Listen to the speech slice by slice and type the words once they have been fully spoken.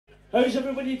How's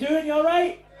everybody doing? You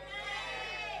alright?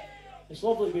 It's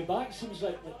lovely to be back. Seems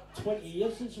like 20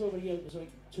 years since we were here. It was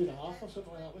like 2.5 or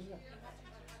something like that, wasn't it?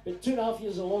 But 2.5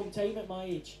 years is a long time at my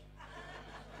age.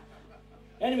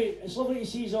 Anyway, it's lovely to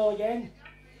see you all again.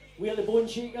 We are the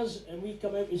Boneshakers, and we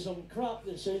come out with some crap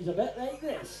that sounds a bit like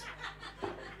this.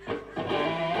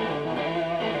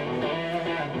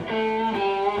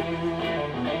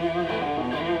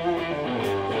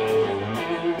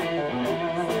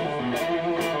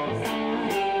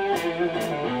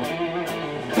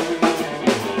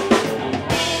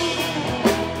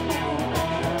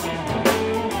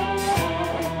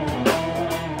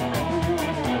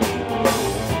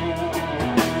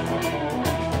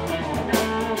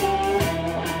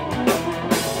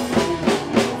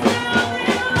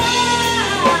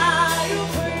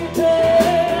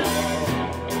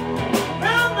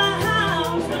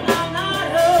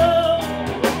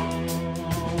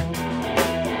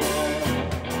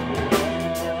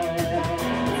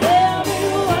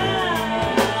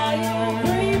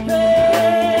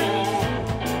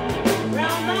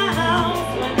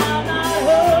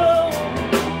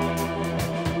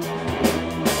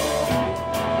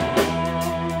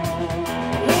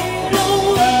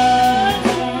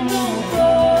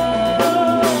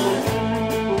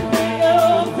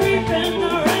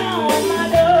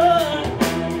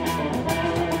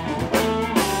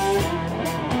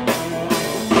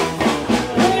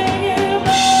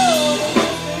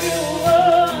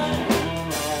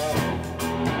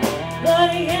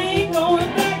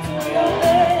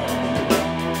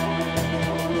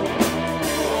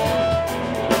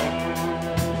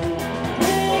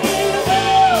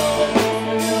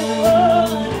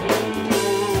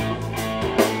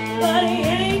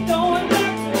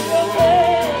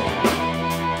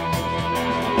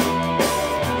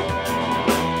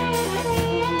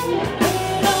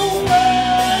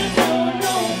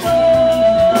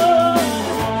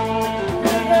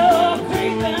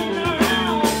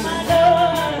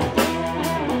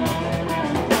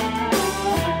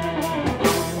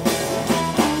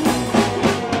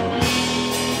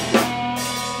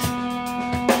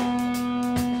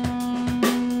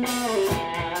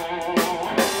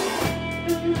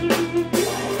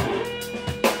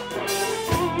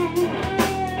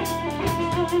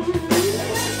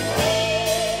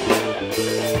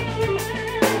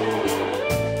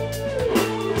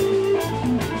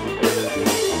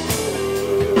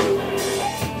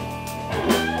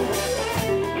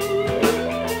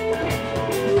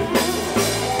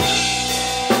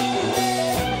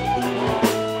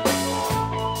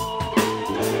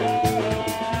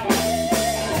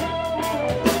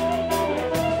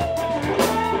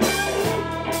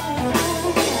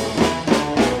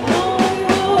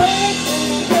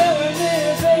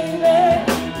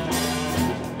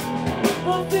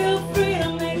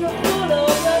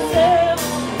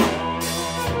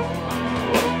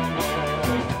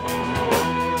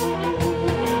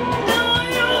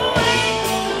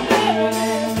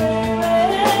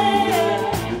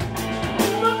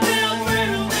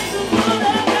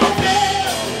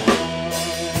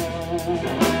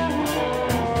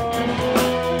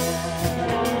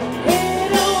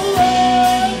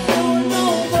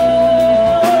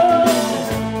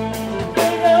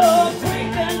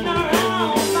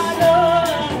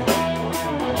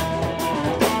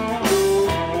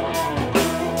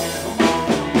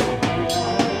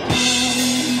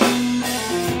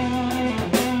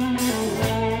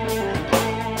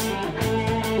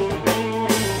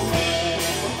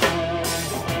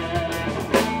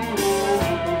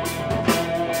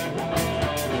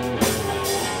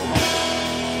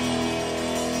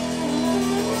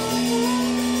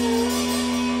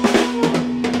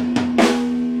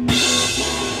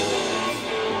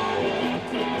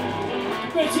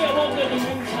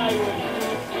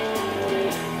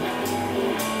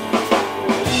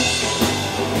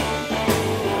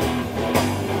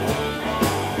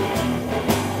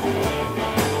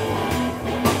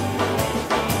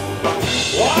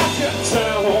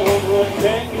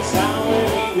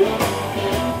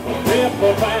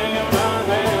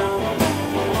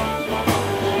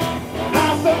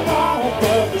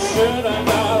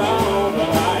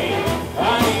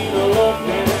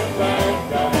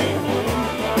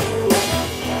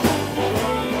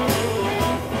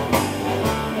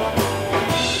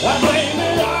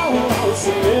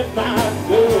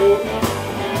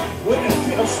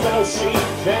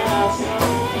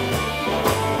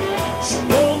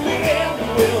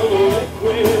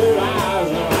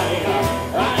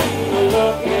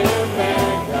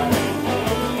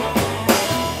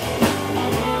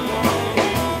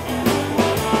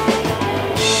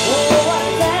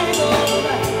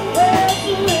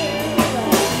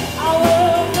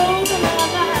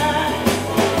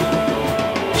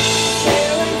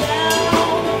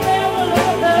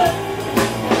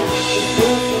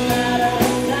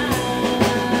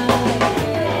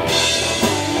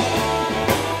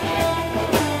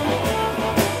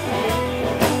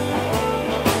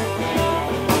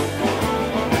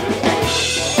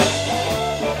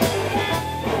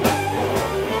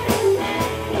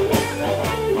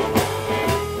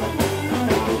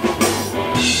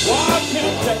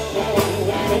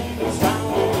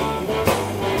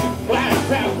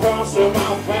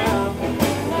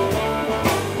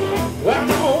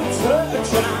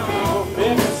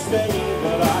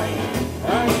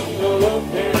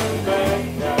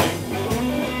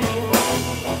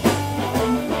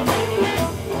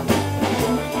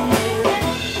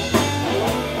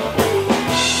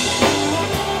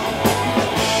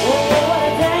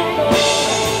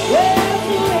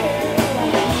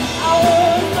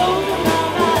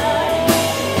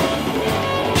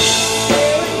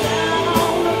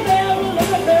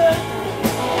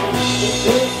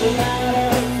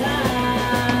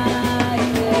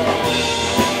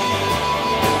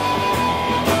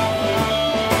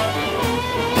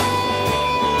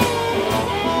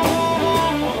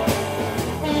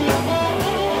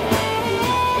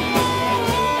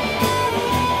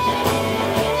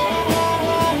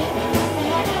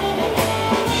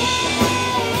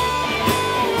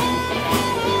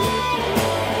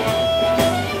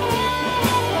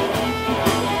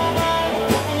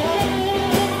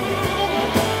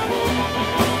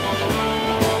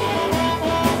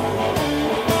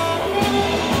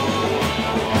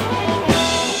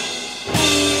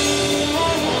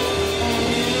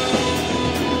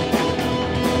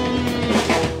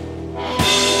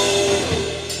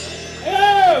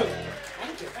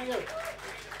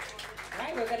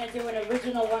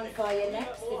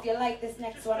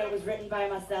 one, it was written by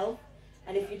myself.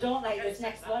 And if you don't like this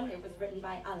next one, it was written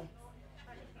by Alex.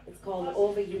 It's called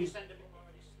Over You.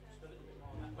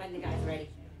 When the guy's ready.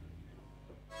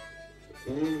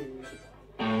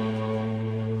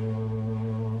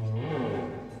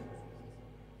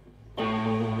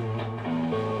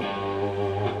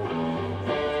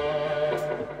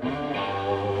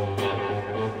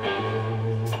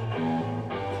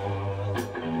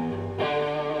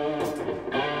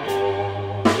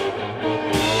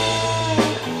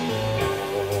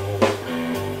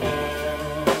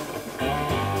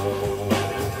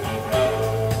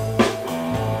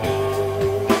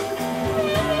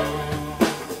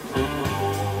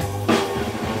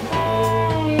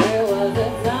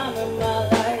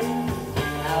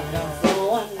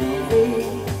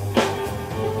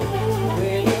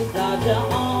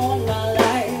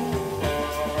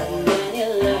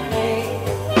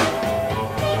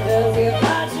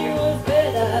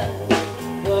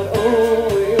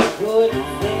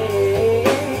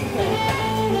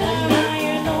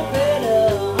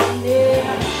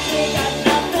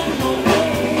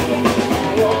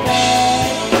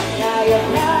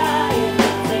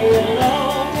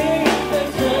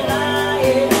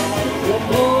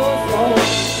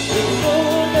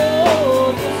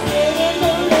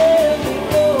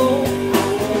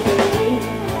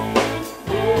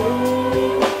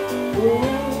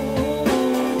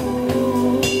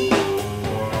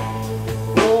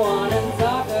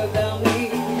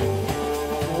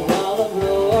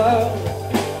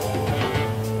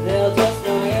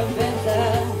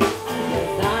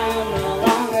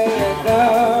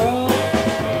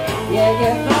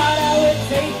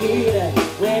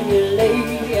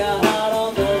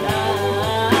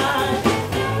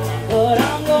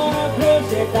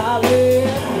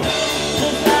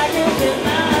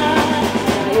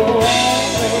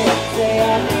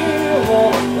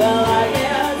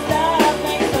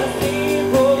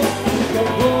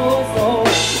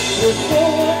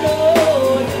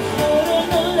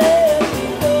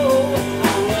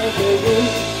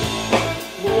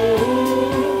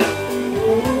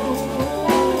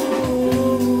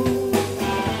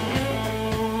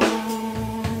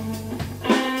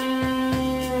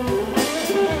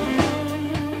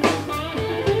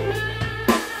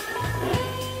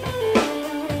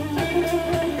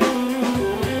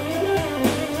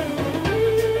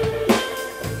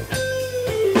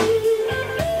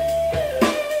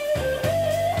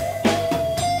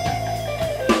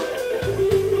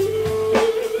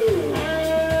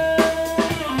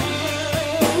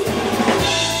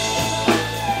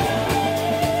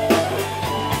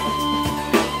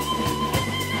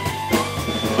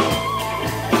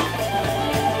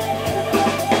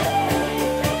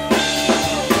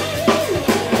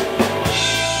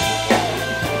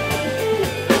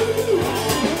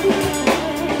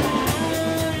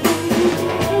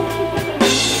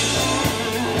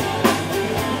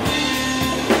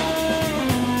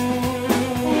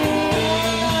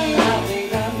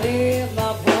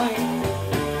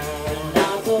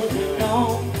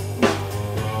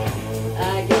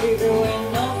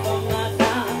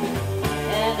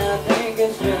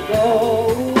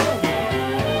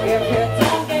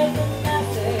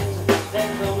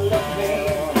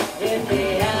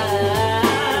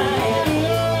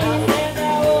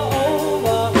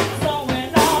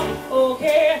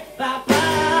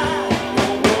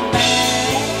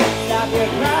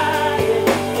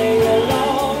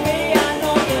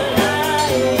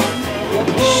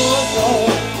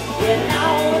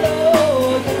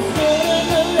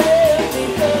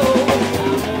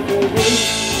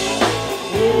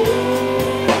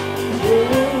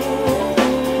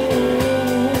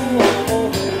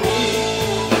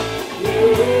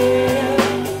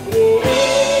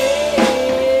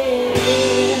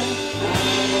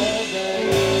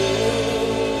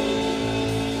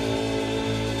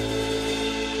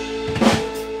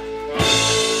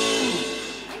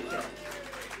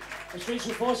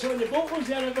 Also on the vocals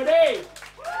there, everybody.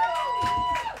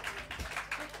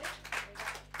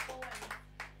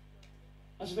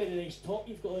 That's a very nice top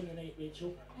you've got on tonight,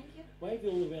 Rachel. Thank you. Why have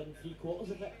you only wearing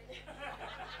 3/4 of it?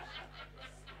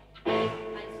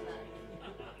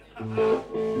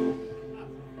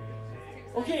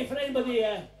 Okay, for anybody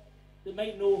that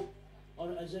might know,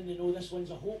 or as in they know, this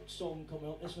one's a Hawks song coming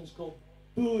up. This one's called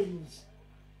Boons.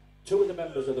 Two of the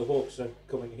members of the Hawks are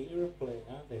coming here and playing,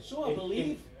 aren't they? So I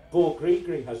believe. Bo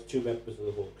Gregory has two members of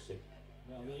the Hawks in.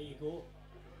 Well, there you go.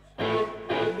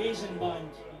 Amazing band.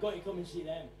 You've got to come and see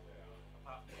them.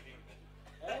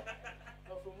 Eh?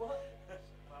 Not from what?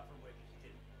 Apart from when you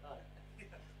did. Oh.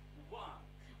 1,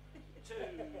 2,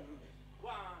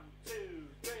 1, 2,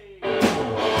 3.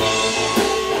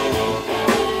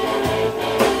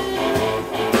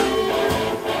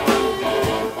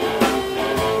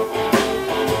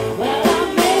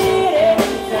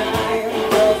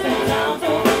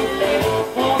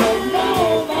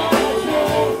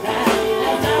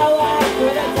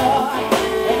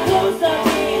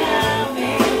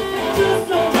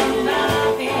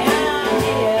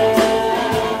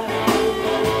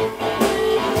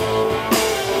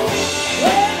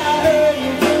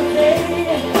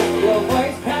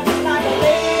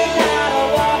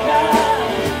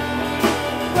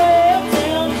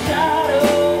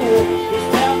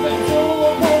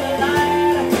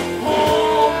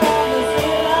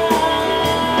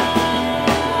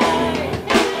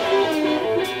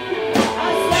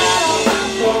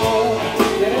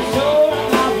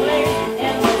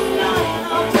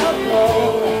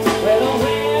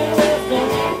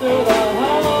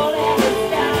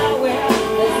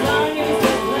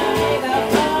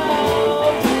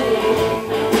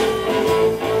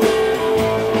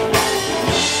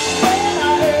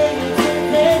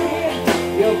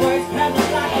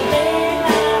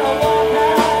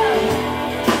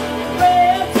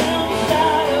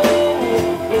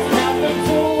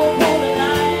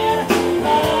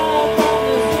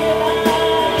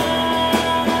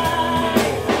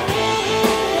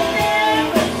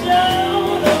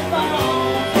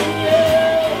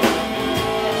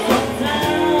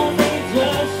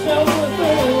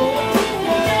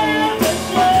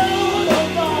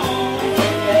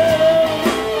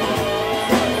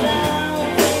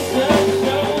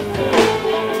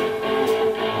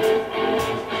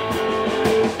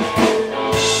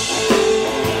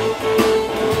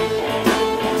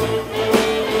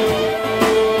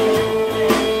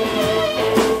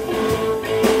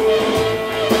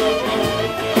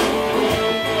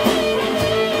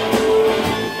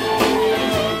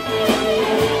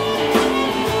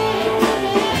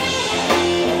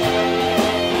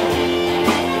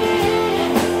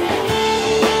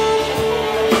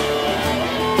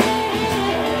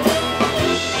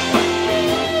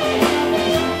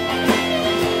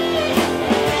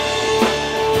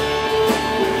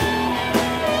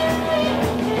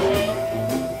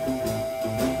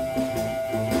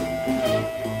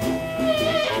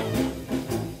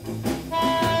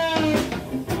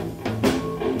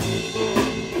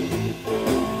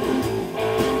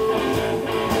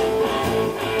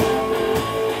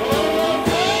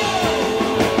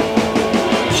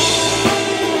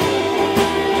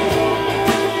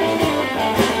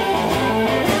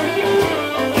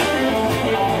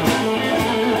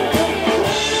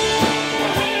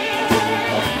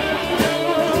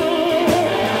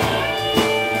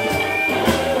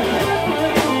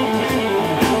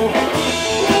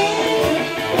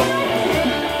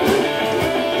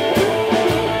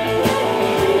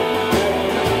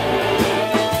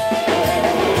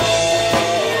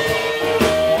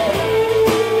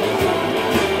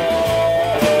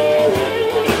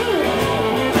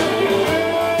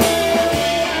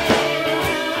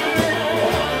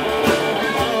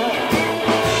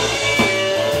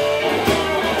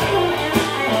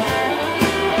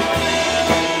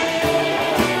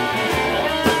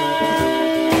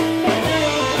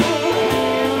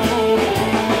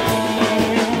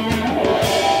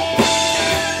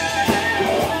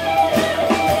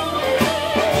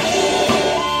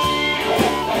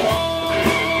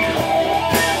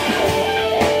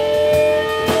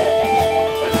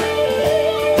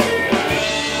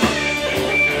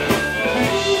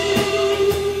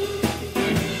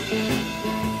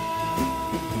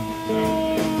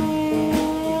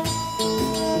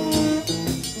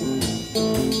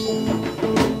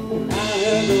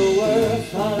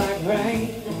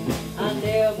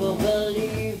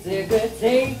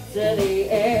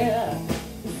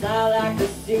 The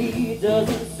sea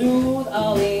doesn't soothe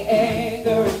all the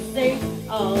anger inside,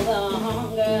 all the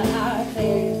hunger I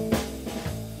taste.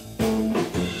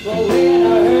 But when I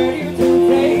heard you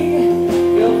today,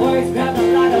 your voice grabbed me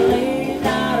like a late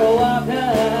night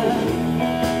walker.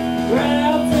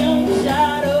 Trapped in the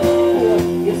shadow,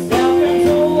 your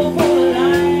self-control for the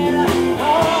light.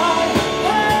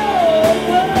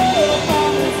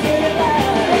 On the street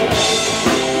light,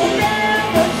 you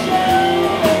never show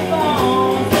the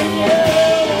bones in you.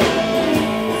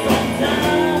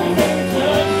 Sometimes they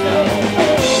just show you.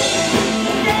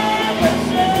 You never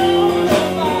show the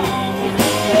bones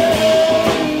in you.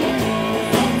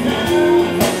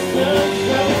 Sometimes they just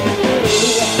show you.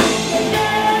 You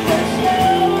never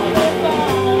show the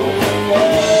bones in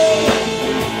you.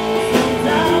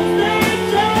 Sometimes they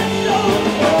just show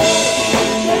you.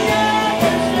 You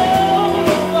never show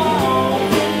the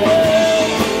bones in you.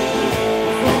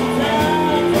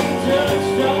 Sometimes they just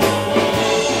show you.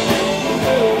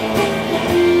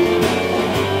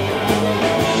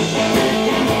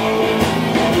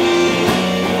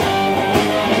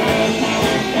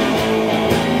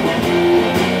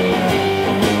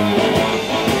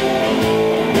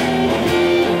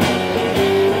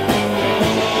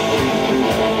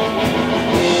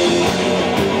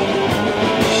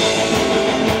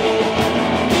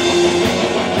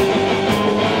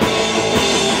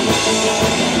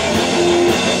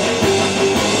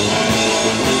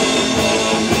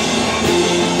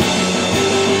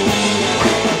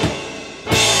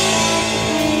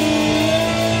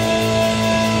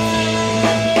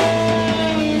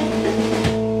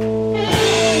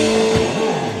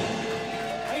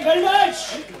 Thank you very much.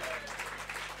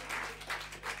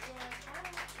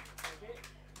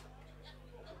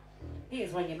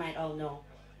 Here's one you might all know.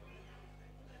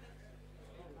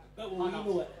 But will we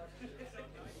know it?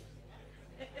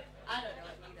 I don't know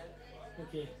it either.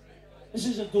 Okay. This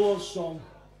is a Doors song.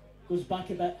 Goes back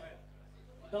a bit.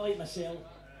 Bit like myself.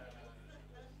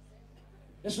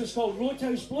 This was called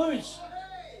Roadhouse Blues.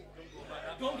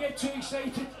 Don't get too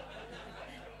excited.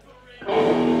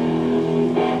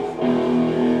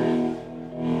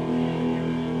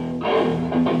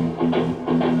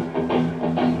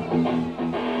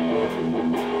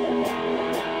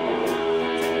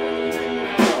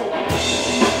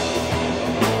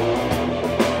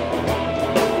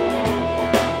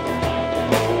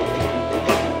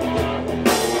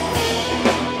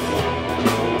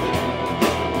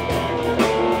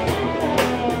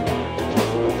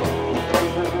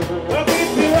 Well, keep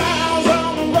me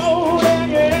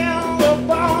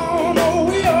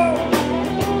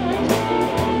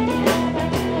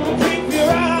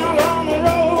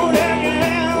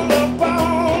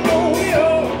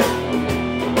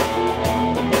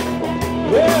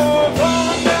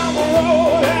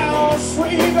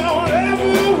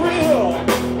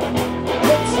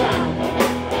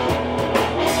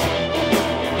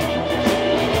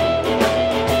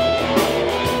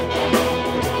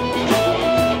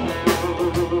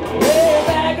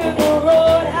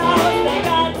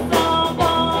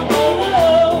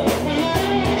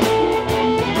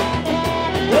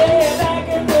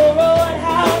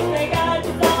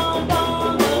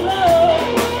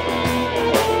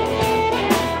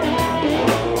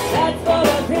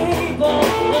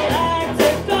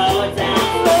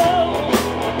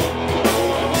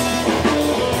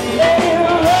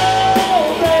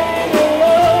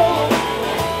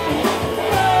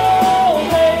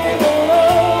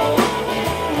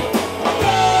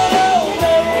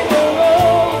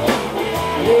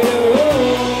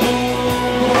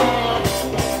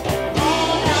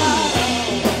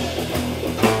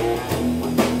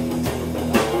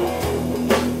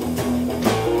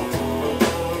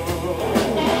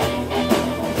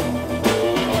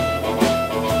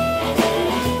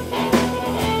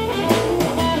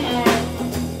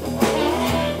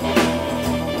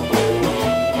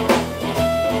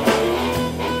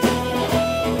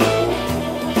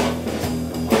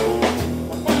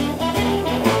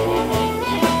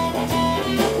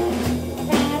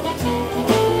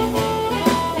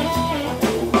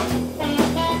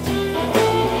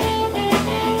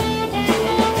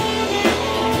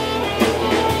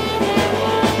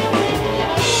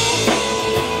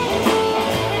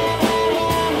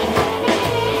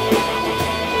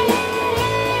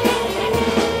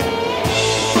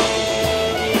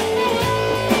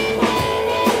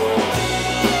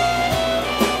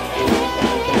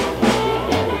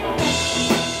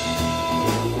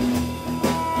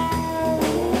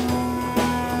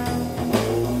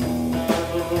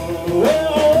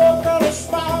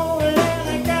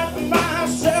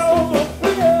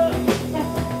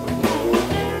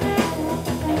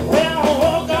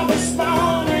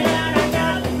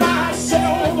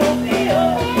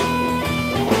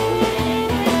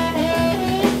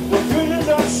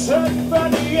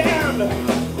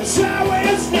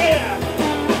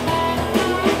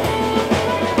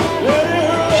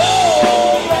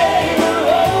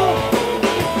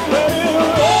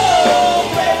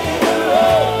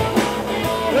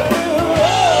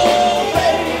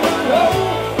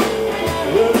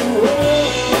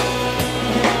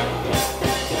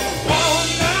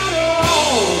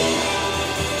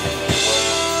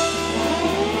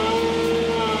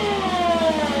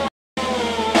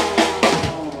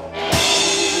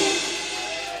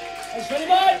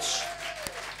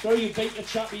the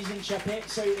chappies and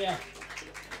chapettes out there.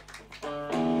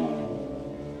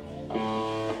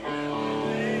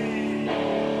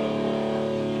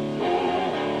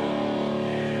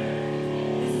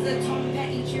 This is a Tom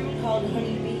Petty tune called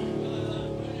Honey Bee.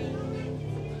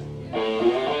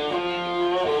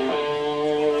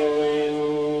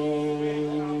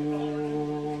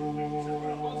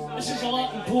 This is a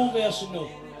Latin pool version though.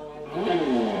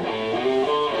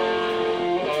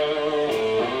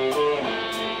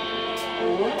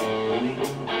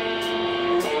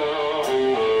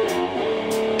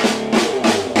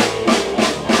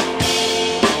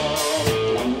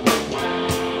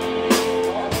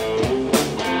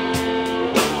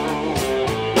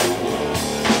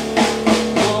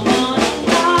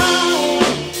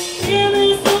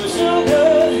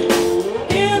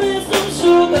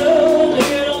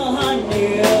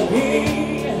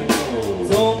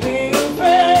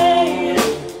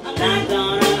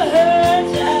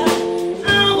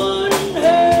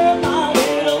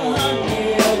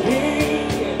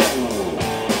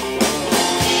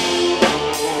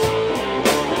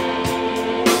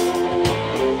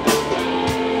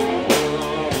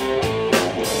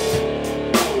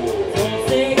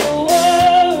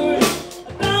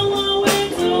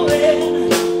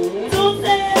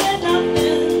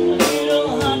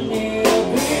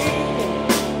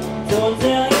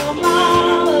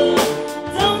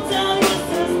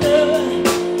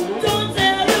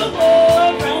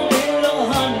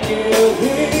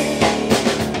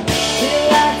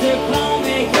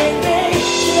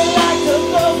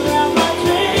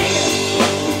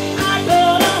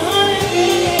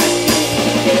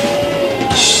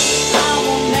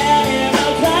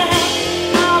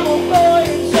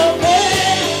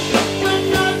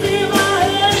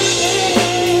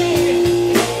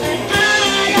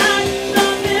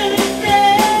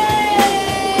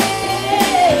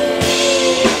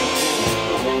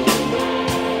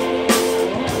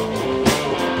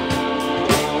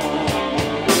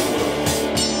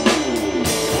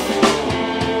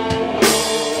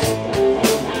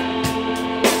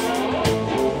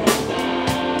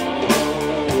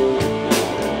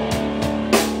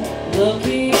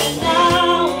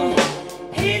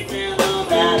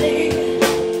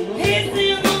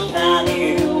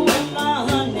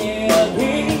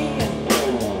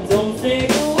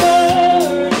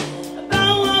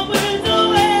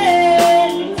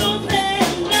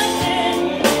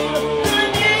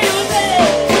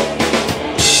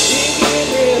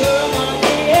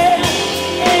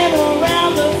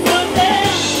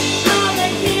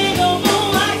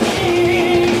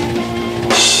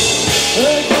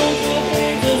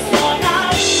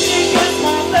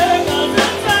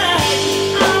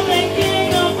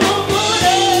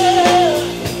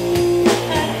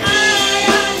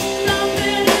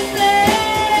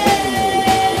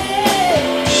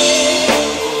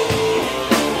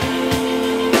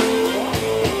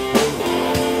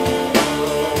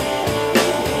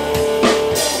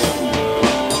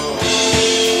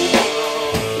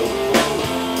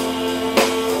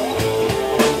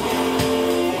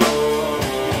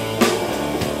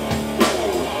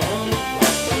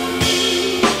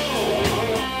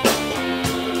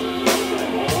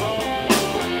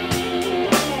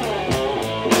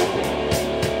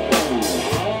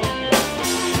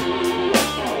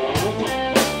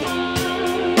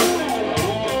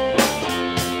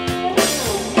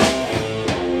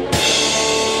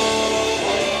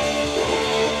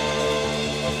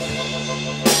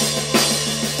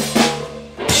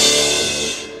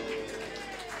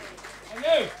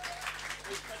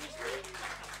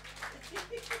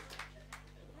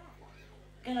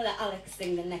 Gonna let Alex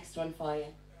sing the next one for you.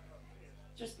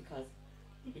 Just because.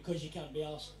 Because you can't be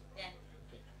asked. Yeah.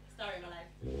 Story of my life.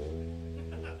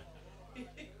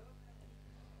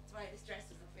 That's why this dress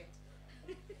doesn't fit.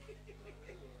 It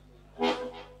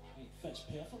fits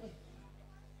perfectly.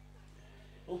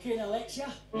 Okay, now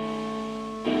Alexia.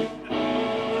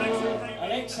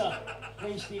 Alexa,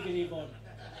 play Stevie Ray Vaughan.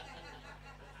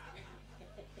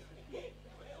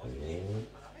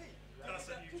 That's a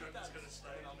new joke that's going to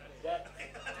stay on it.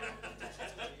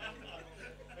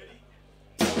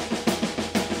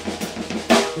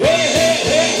 Hey, hey,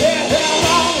 hey, hey, hey,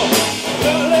 mama,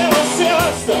 the little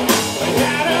sister, I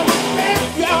got a big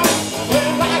gun,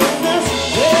 we're like this.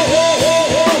 Hey, hey, hey,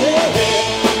 hey, hey, hey.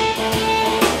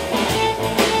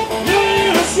 Your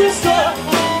little sister.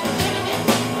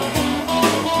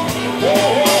 Hey,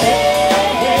 hey, hey.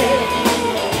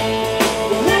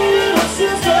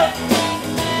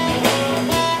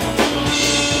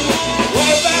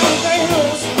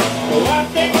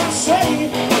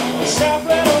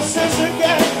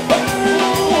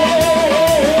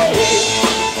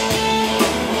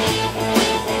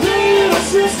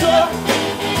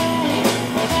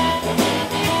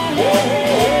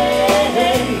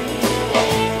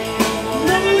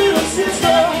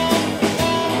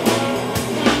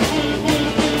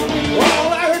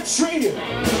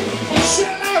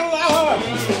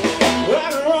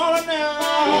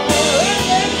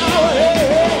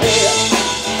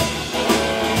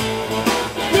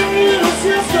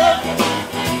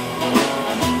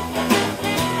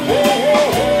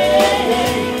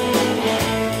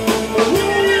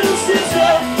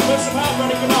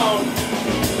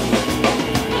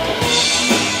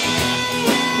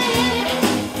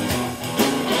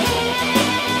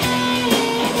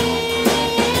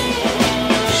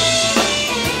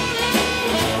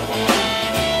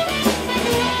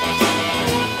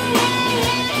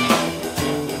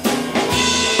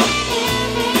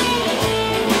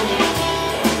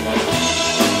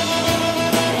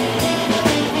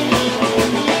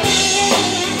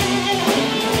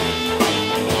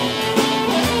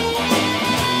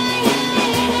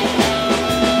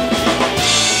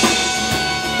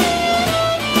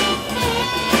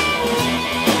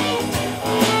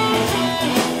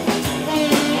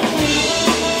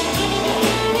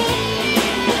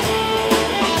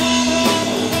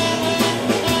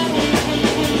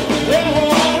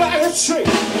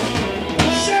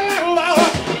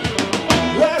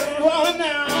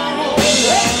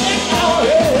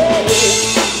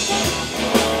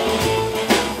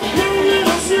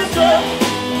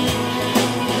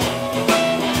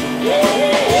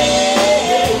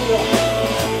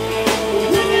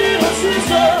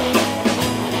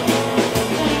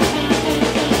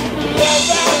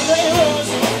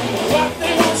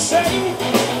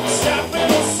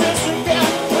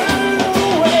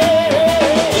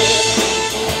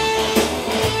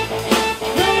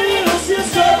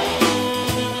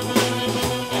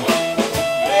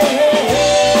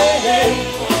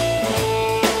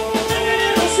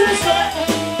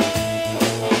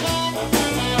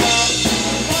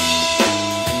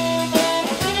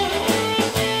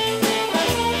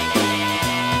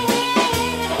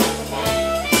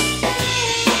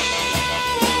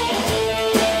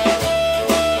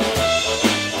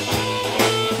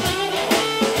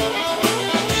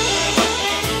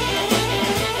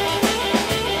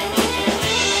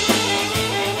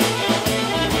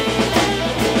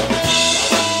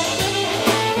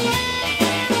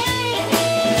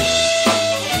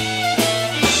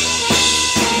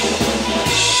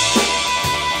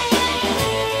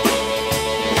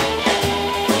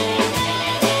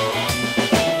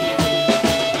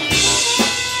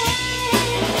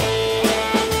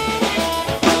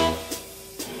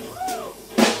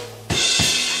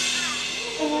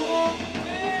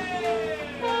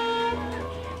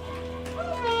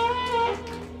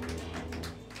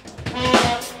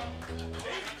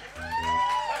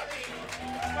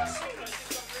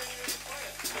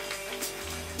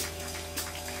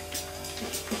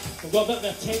 We've got a bit of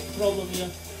a tech problem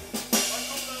here.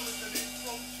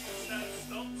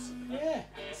 Yeah.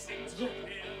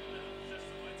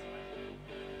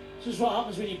 This is what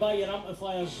happens when you buy your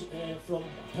amplifiers from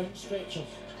pound stretchers.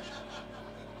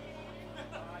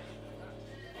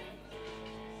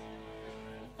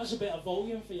 That's a bit of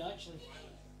volume for you, actually.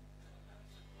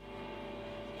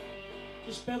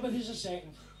 Just bear with us a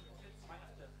second.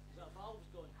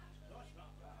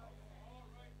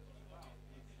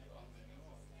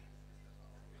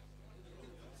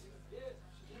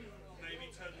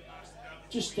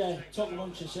 Just talk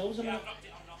amongst yourselves a minute.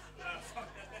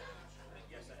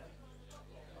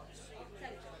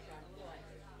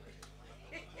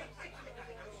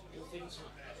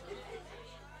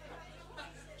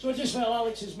 So just while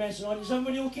Alex is messing on, is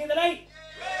everybody okay tonight?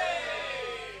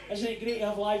 Isn't it great to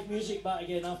have live music back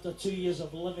again after 2 years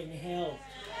of living hell?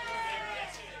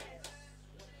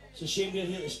 It's a shame we're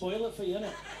here to spoil it for you, isn't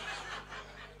it?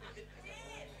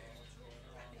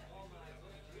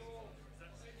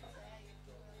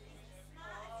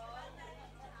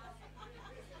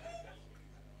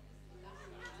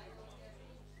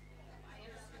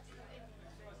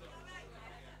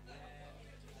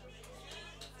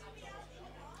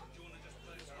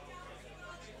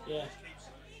 Yeah.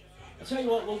 I tell you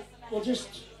what, we'll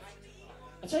just.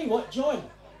 I tell you what, John.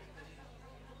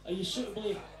 Are you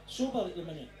suitably sober at the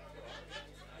minute?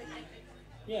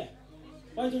 Yeah.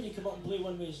 Why don't you come up and play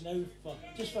one with us now?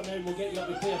 Just for now, we'll get you up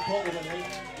to play a proper one,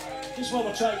 right? Just while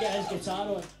we're trying to get his guitar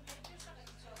on.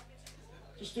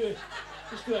 Just do a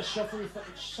shuffly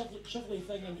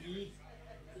thing in E.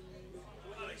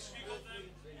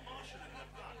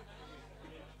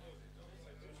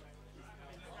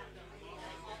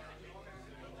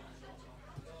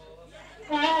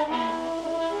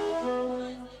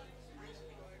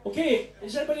 Okay,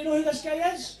 does anybody know who this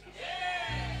guy is?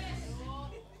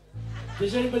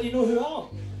 Does anybody know who I am?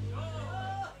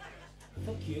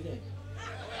 Fuck you then.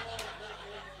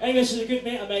 Anyway, this is a good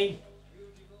mate of mine.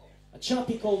 A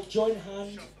chappie called John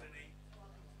Hand.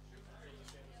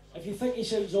 If you think he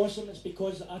sounds awesome, it's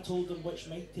because I told him which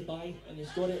mic to buy and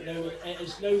he's got it now. It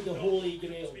is now the holy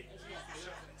grail.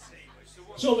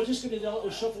 So we're just going to do a little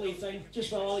shuffly thing,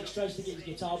 just while Alex tries to get his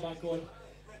guitar back on.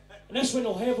 And this one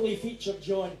will heavily feature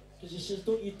John, because he says,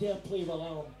 don't you dare play with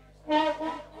Alan.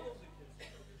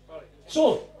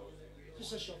 So,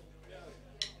 just a shuffle.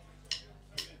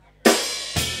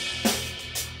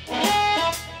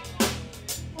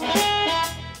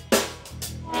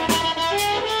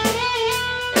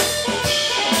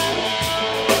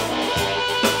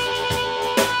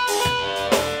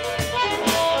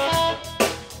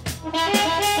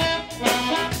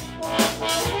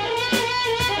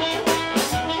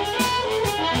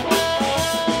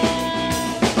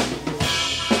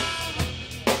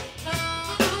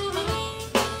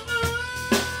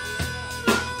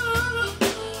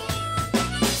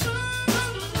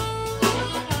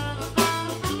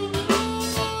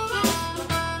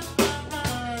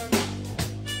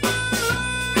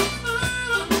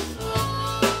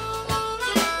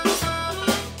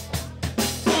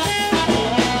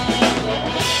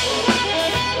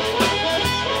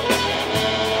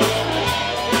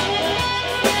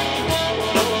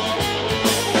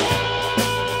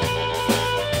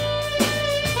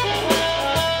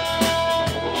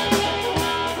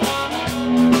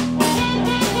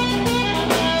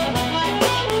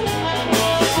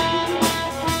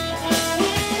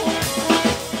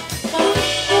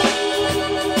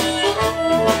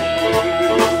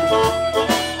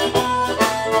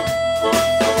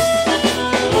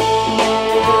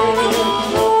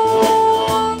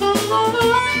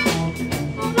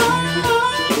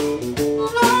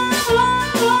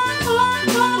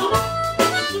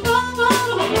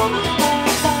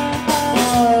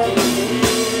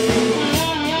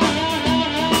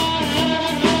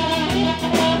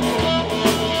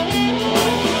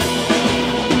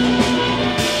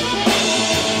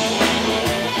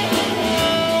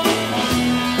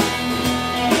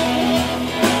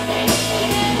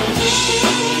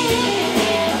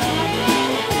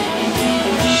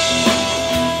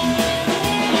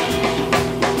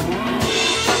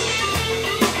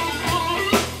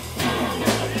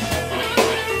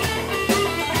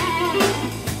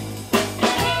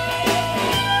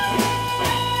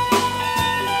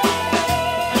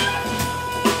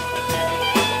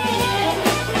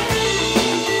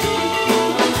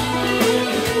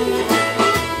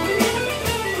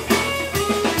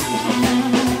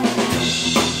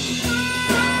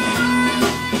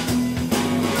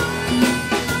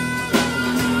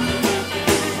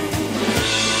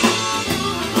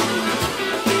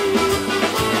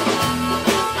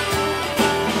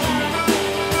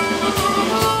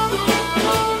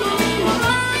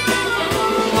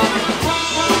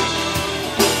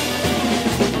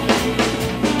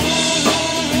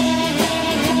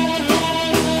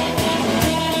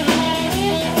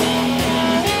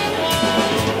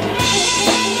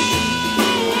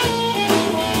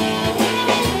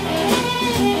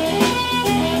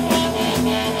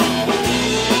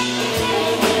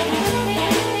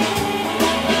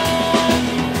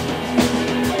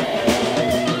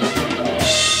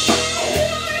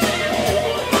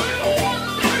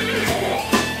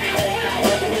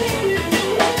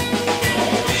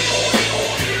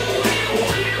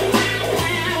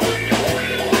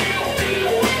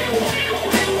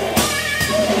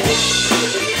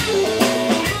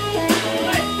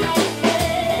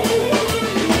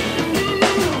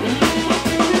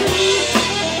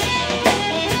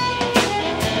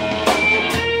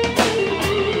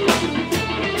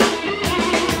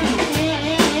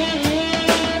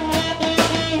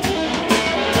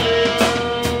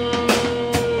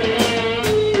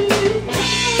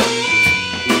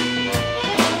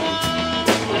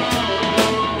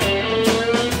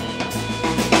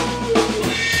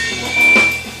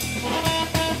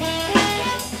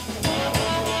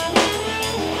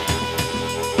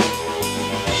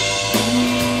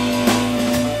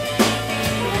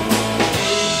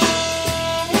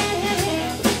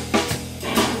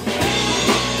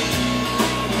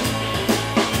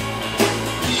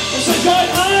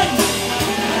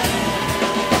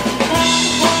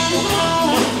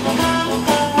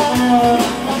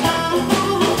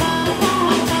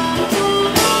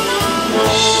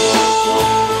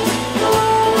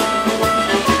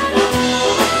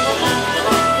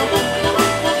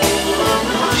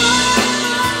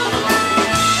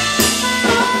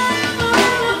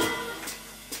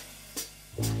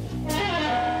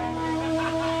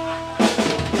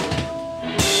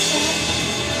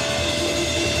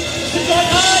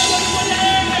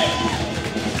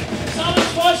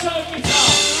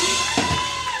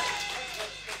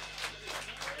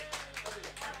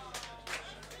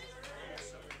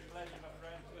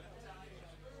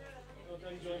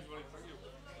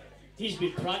 He's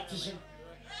been practicing.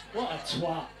 What a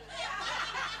twat.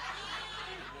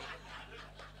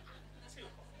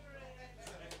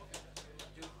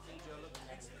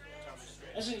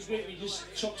 Isn't it great when you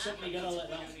just chuck something together like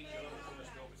that?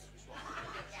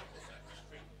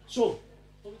 So,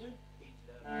 what are we doing?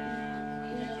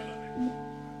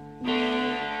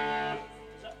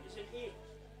 Is it A?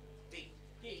 D.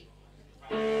 D.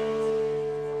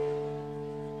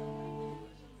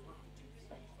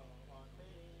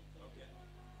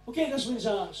 Okay, this one's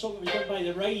a song that was done by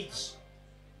the Rides.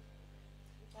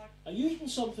 Are you eating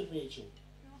something, Rachel?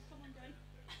 No, I've come undone.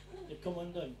 You've come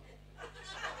undone.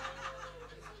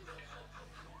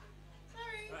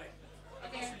 Sorry. Right.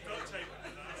 Okay. Got to take one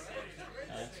of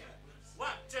those. 1,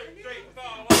 2, 3, 4,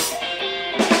 1.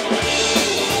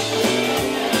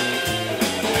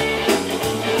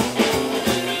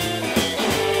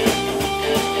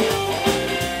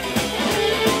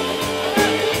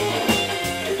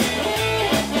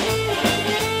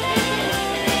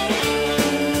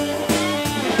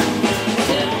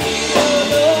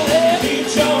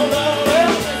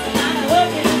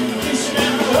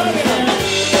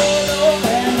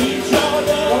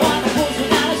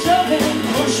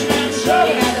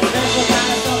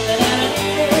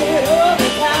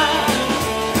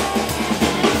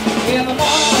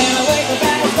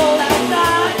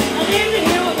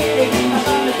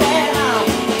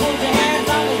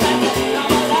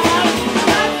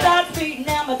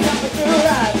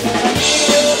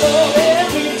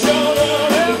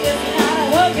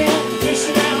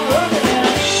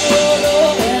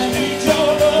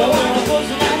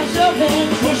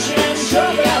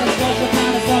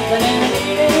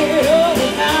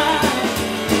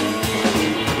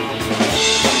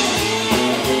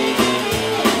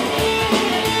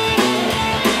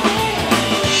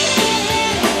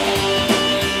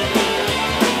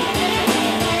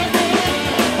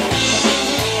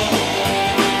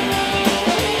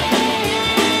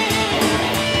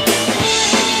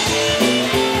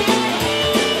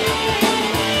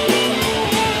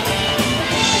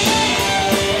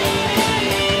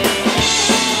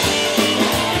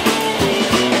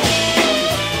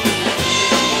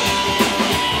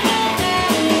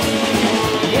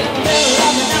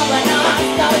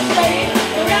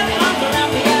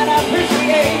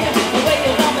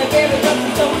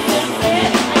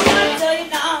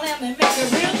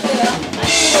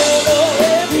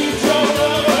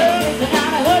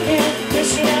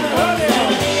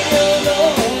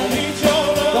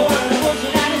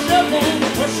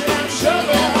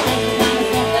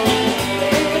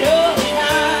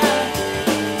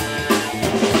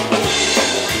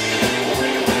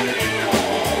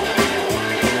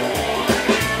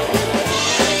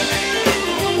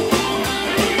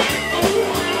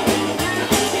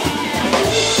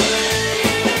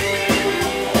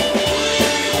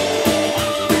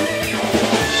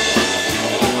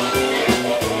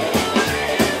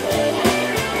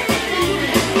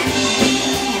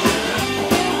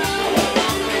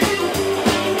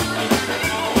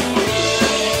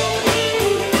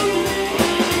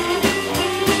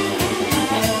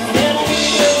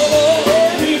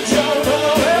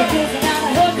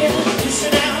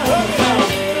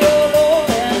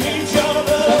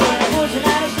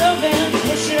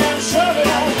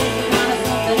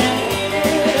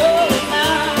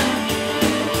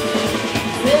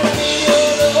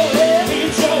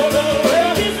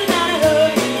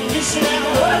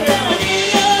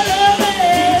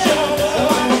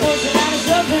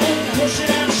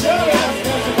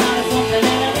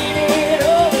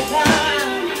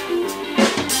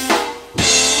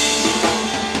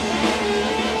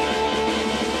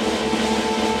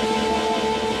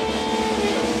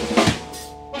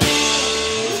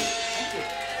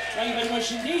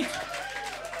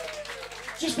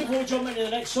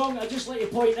 Song, I'd just like to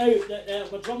point out that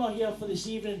our drummer here for this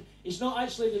evening is not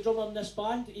actually the drummer in this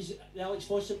band, he's the Alex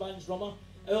Fawcett band's drummer.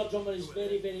 Our drummer is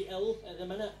very, very ill at the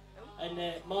minute, and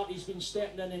Marty's been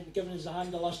stepping in and giving us a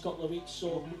hand the last couple of weeks,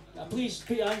 so please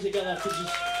put your hands together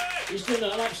because he's doing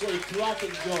an absolutely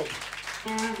cracking job.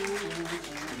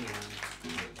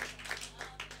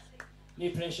 No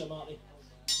pressure, Marty.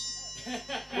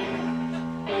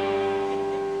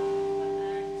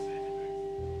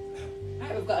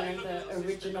 We've got another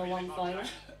original one for you.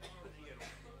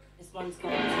 This one's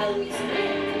called Tell Me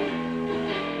Straight.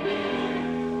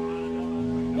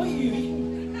 What are you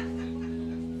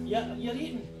eating? Yeah, you're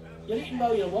eating. You're eating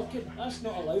while you're working. That's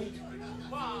not allowed.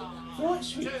 Throw it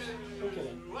sweet. Okay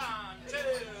then. 1, 2,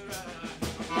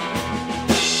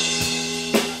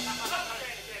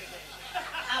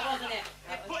 That wasn't it.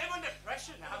 Put him under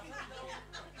pressure now.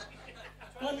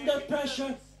 Under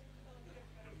pressure.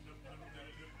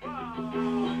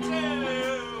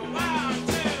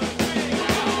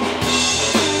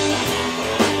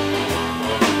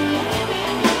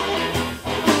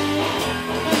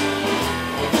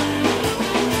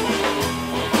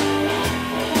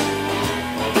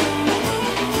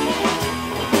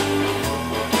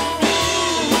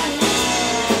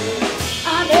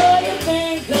 I know you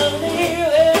think of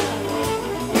leaving,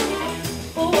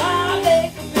 but why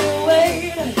make me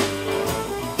wait?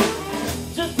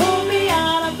 Just pull me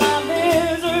out of my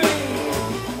misery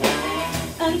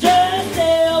and just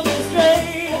tell me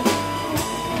straight.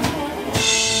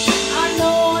 I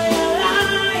know you're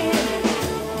lying,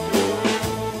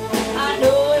 I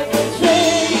know it can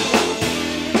change.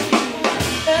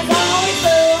 There's always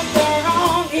something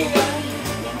wrong here,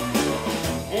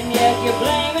 and yet you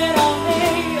blame it on me.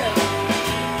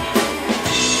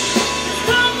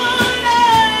 Come on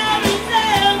out and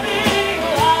tell me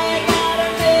why you gotta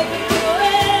make me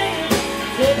wait.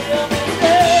 Tell me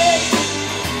straight.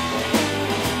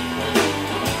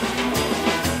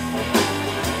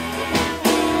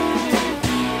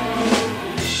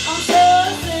 I'm so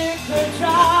sick of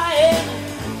trying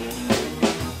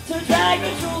to drag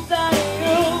the truth out of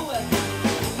you.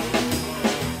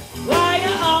 Why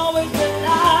you always been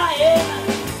lying?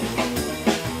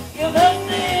 You don't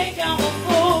think I'm a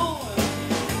fool.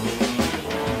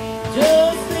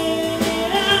 Just leave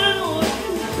it out.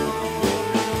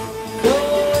 Go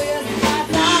waste my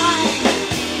time.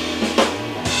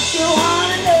 You want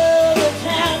another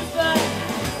chance, but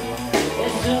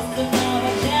it's just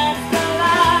another chance to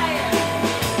lie.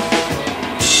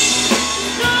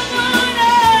 Someone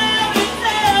else and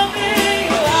tell me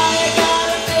why you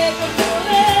gotta make a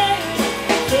mistake.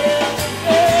 Tell me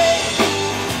straight.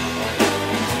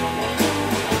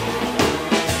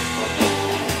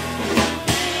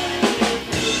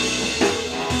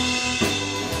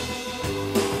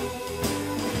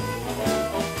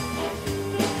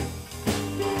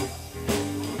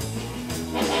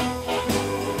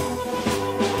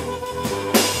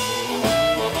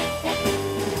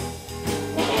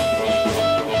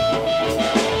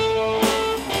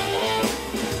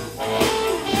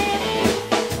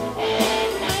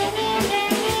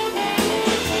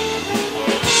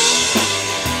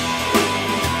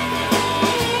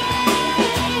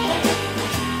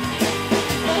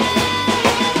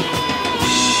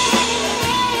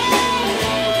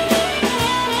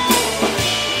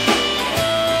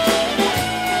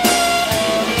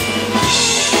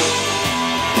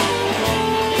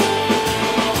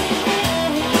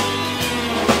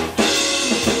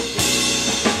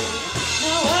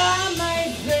 Now I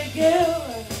might forgive,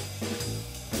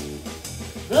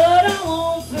 but I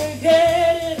won't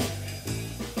forget it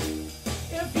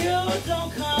if you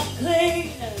don't come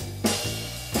clean.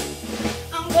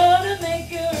 I'm gonna make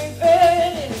you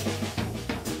regret it.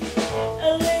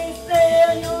 At least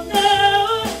then you'll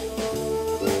know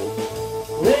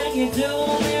when you do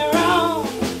me wrong.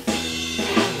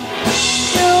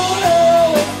 You'll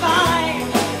know it's fine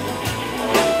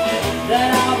that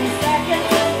I'll be second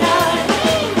to none.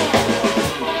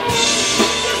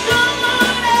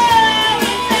 Someone else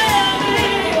and tell me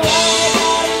why you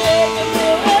gotta make me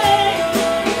wait.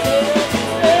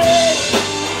 Tell me straight.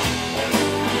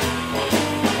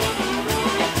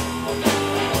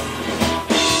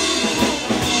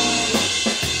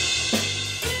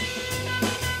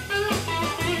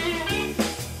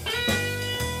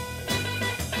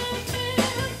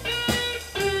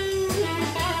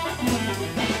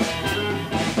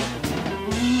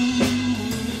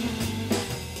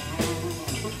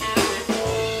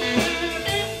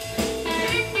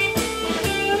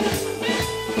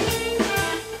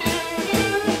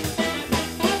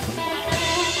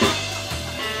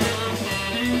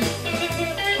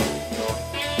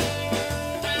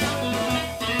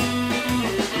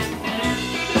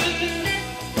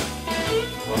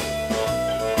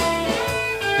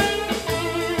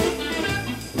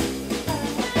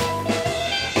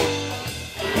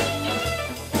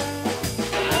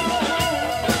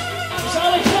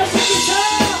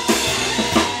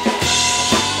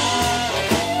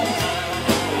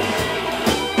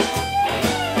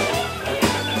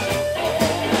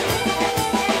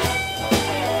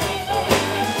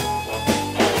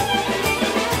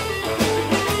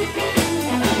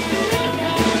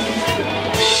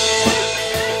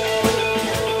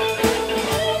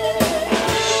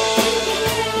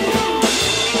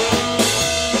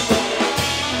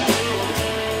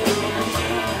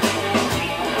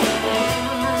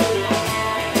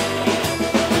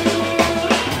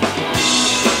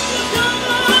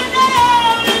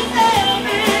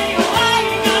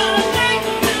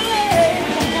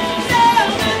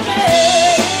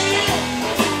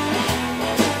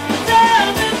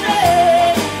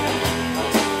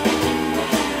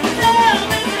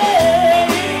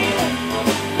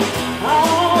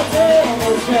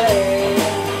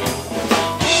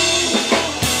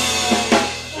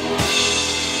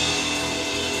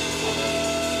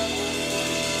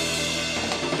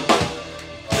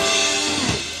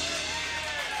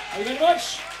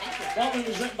 much. That one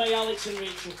was written by Alex and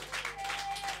Rachel.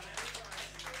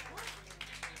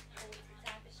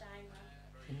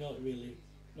 Not really.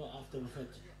 Not after we've had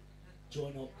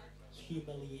John up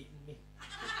humiliating me.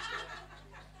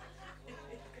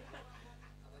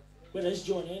 Where is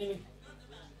John anyway?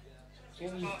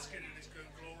 He's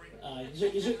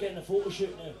out getting a photo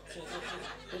shoot now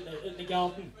in the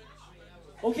garden.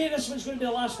 Okay, this one's going to be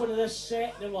the last one of this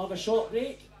set, then we'll have a short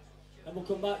break. And we'll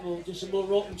come back and we'll do some more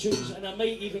rocking tunes, and I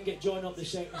might even get John up the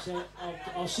second set.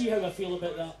 I'll see how I feel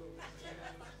about that.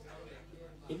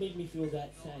 It made me feel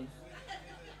that time.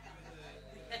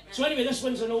 So anyway, this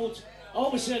one's an old, I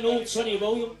always say an old Sonny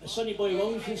Boy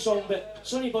Williamson song, but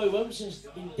Sonny Boy Williamson's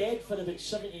been dead for about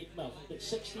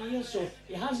 60 years, so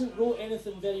he hasn't wrote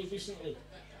anything very recently.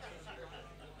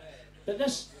 But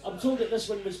this, I'm told that this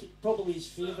one was probably his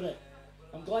favourite.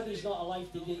 I'm glad he's not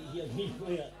alive today to hear me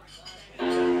play it.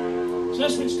 So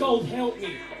this one's called Help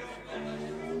Me.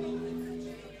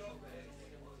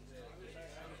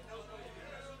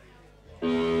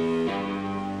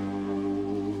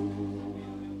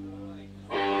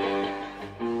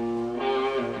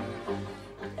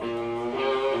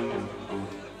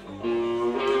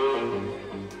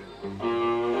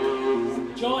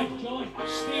 John,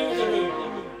 stay out of the room.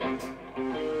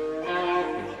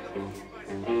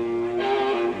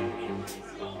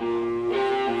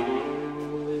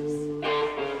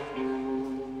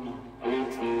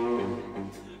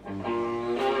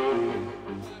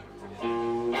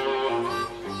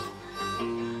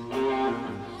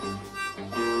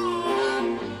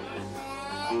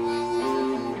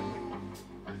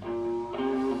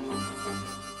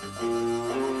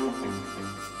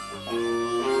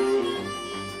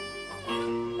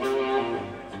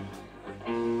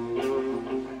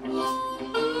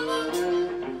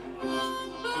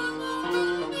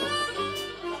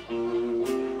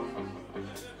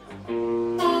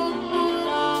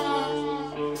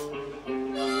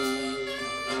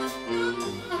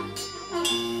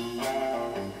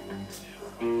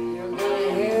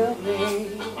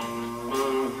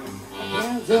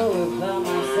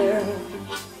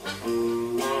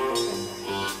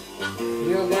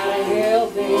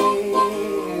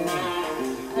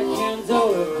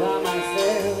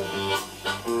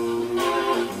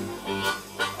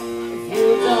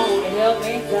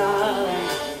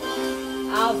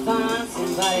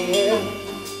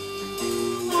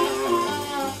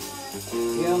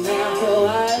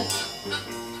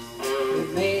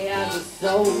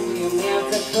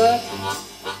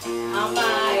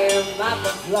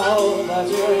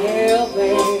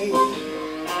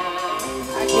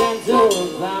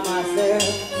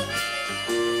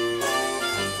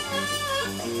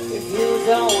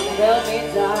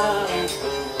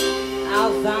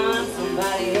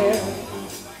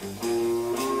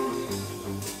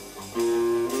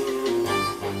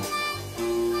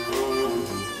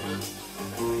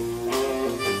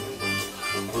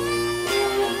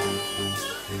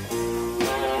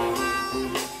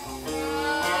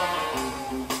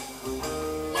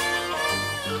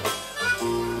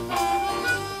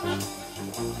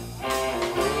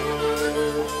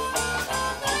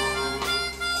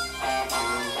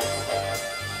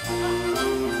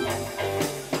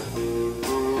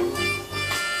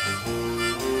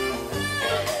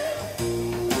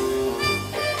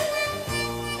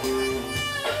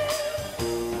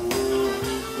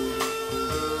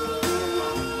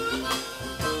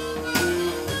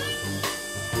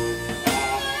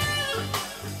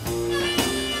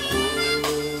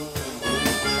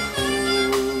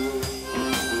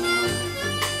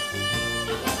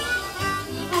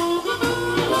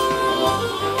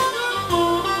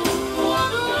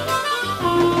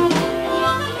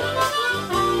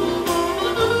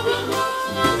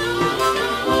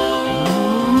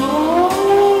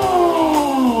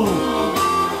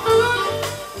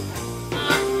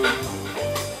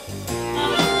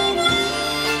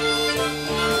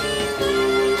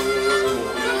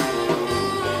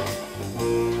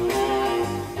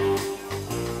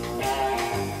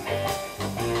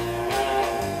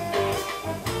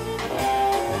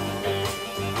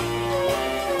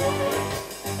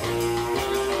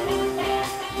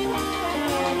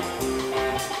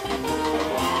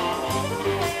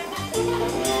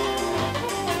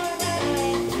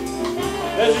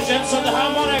 Ladies and gents on the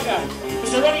harmonica,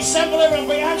 Mr. Ronnie Semple, everyone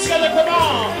put your hands together, come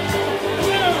on!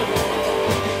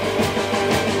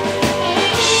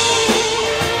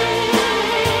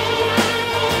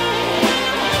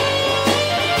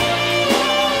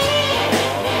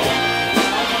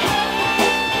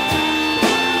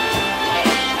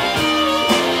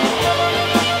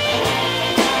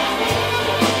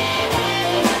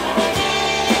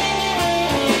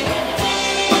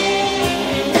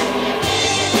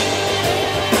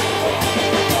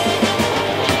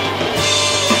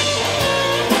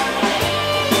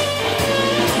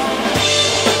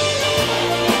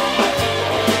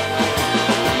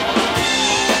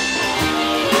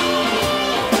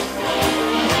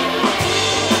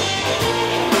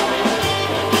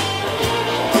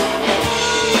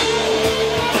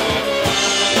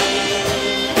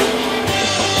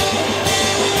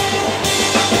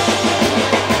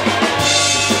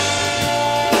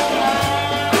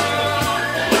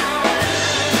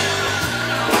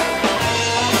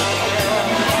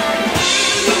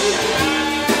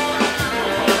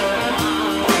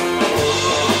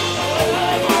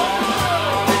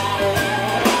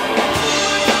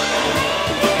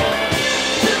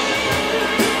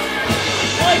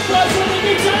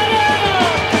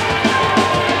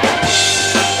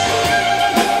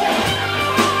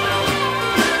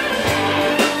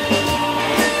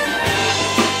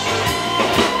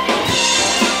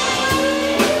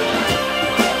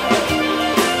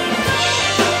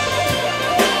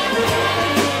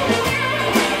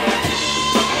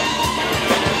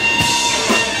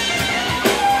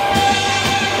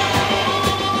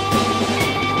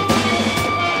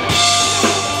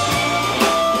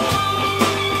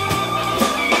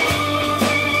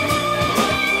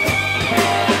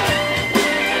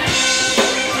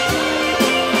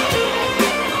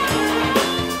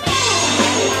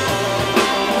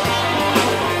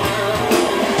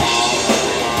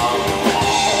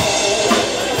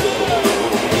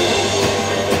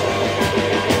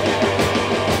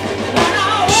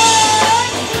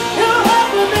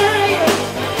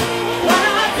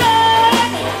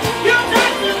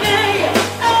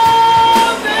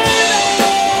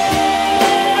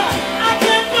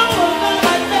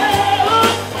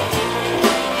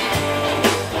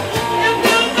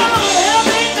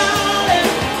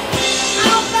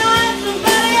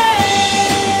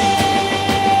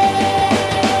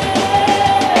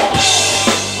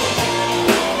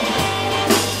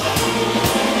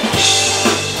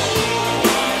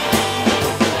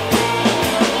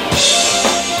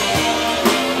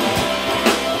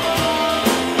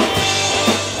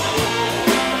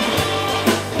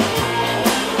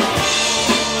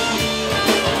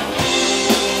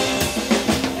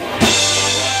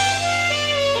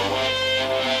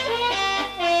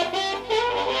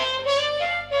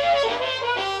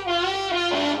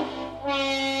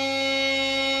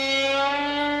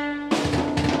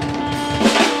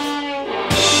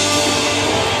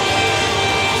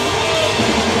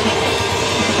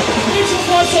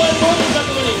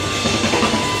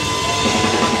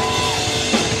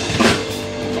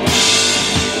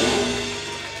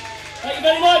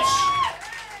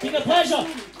 Been a pleasure.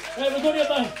 Right, we're going to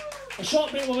have a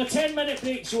short break. We'll have a 10-minute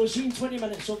break, so we'll see you in 20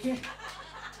 minutes, okay?